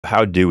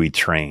how do we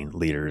train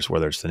leaders,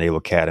 whether it's the Naval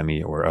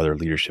Academy or other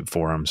leadership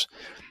forums?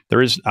 There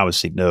is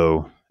obviously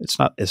it's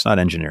not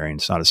engineering,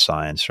 it's not a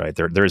science, right?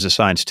 There is a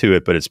science to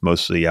it, but it's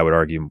mostly, I would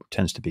argue,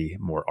 tends to be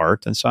more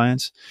art than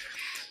science.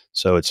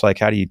 So it's like,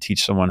 how do you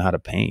teach someone how to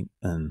paint?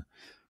 And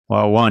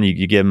well, one,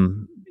 you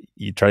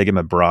try to give them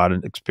a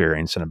broad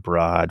experience and a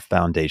broad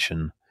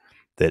foundation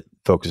that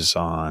focuses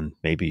on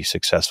maybe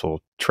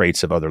successful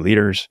traits of other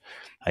leaders.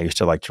 I used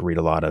to like to read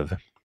a lot of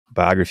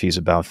biographies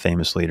about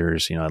famous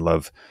leaders. I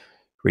love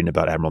reading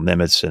about Admiral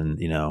Nimitz and,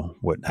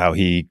 how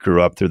he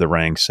grew up through the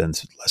ranks and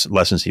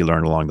lessons he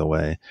learned along the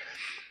way.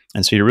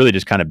 And so you're really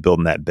just kind of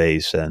building that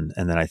base. And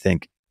then I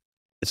think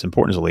it's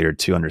important as a leader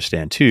to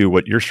understand too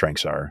what your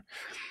strengths are.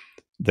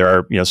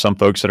 There are, some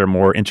folks that are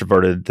more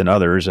introverted than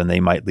others, and they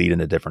might lead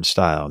in a different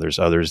style. There's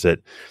others that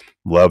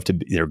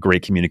they're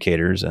great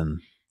communicators,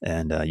 and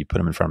you put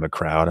them in front of a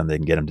crowd and they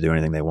can get them to do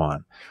anything they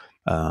want.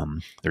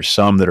 There's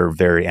some that are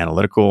very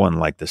analytical and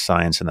like the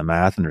science and the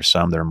math, and there's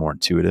some that are more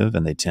intuitive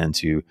and they tend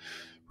to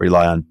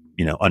rely on,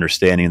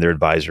 understanding their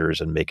advisors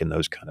and making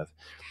those kind of,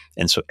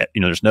 and so,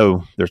 there's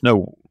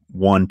no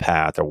one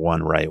path or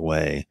one right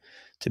way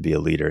to be a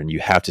leader, and you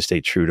have to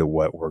stay true to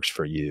what works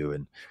for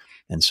you.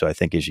 And so I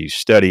think as you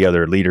study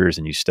other leaders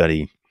and you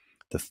study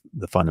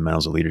the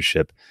fundamentals of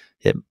leadership,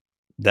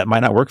 that might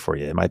not work for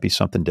you. It might be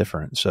something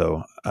different.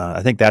 So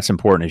I think that's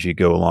important as you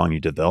go along, you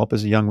develop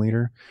as a young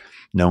leader,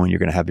 knowing you're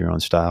going to have your own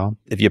style.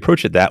 If you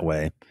approach it that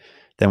way,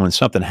 then when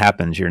something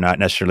happens, you're not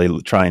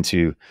necessarily trying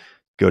to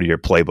go to your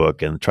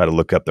playbook and try to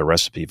look up the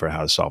recipe for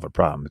how to solve a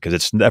problem, because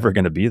it's never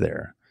going to be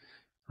there,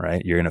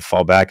 right? You're going to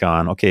fall back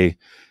on, okay,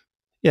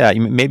 yeah,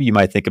 maybe you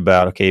might think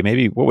about, okay,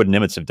 maybe what would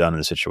Nimitz have done in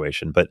a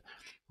situation? But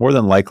more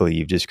than likely,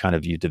 you've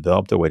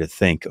developed a way to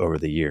think over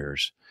the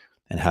years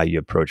and how you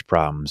approach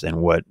problems and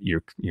what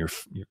your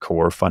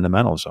core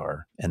fundamentals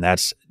are. And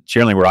that's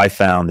generally where I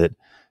found that,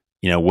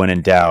 when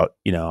in doubt,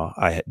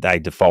 I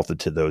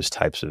defaulted to those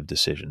types of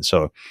decisions.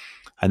 So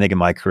I think in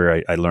my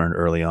career, I learned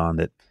early on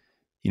that,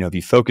 if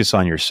you focus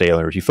on your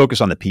sailors, you focus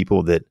on the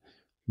people that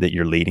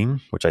you're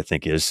leading, which I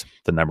think is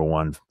the number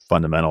one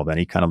fundamental of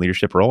any kind of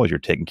leadership role, is you're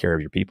taking care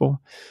of your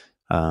people.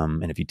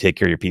 And if you take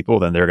care of your people,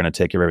 then they're going to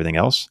take care of everything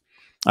else.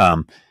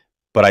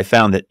 But I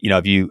found that,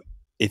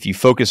 if you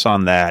focus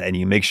on that and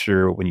you make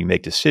sure when you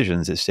make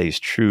decisions, it stays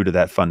true to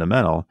that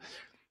fundamental,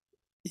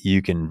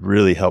 you can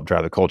really help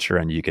drive a culture,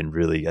 and you can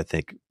really, I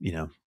think,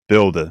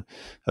 build a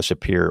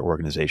superior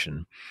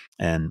organization.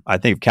 And I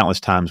think of countless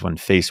times when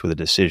faced with a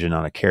decision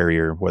on a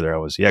carrier, whether I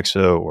was the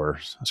XO or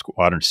a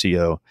squadron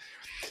CO,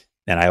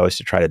 and I always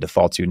try to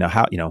default to, now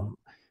how,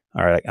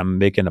 all right, I'm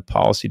making a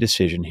policy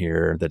decision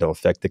here that'll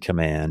affect the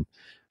command.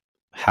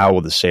 How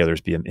will the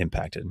sailors be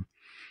impacted?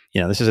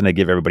 This isn't a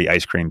give everybody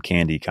ice cream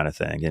candy kind of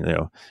thing.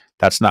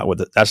 That's not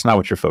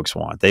what your folks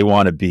want. They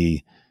want to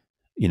be,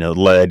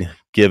 led,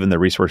 given the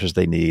resources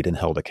they need, and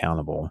held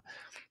accountable.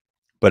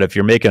 But if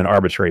you're making an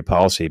arbitrary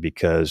policy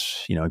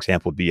because,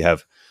 example would be you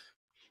have,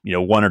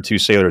 one or two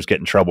sailors get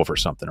in trouble for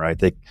something, right?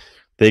 They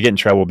get in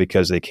trouble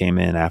because they came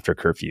in after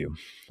curfew.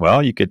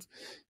 Well, you could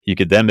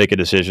then make a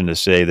decision to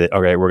say that,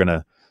 okay, we're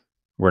not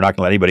going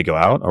to let anybody go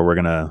out, or we're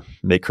going to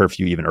make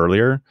curfew even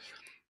earlier.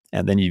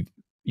 And then you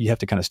have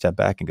to kind of step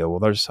back and go,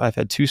 well, I've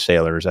had two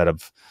sailors out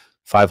of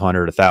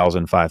 500,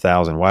 1,000,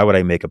 5,000. Why would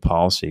I make a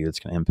policy that's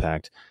going to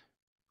impact,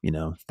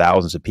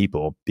 thousands of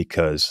people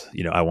because,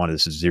 I wanted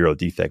this zero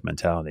defect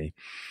mentality.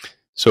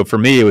 So for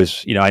me, it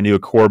was, I knew a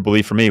core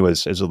belief for me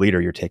was, as a leader,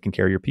 you're taking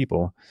care of your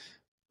people.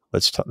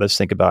 Let's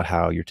think about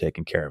how you're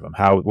taking care of them.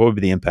 What would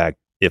be the impact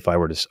if I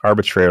were to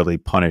arbitrarily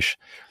punish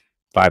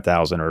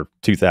 5,000 or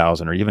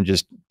 2,000 or even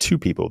just two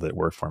people that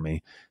work for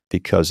me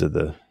because of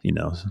the,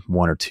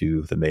 one or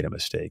two that made a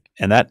mistake.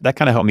 And that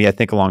kind of helped me, I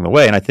think, along the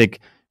way. And I think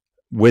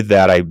with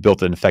that, I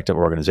built an effective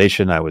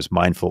organization. I was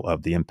mindful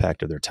of the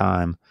impact of their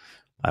time.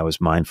 I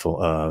was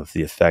mindful of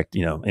the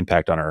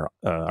impact on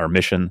our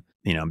mission,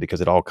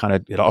 because it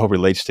all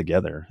relates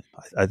together.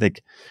 I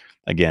think,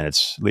 again,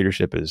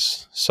 leadership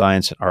is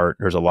science and art.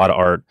 There's a lot of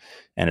art,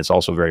 and it's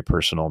also very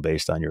personal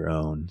based on your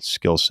own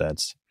skill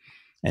sets.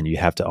 And you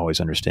have to always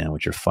understand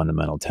what your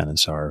fundamental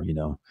tenets are,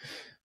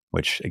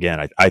 which,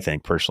 again, I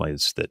think personally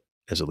is that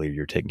as a leader,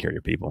 you're taking care of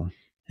your people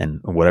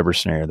in whatever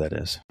scenario that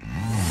is.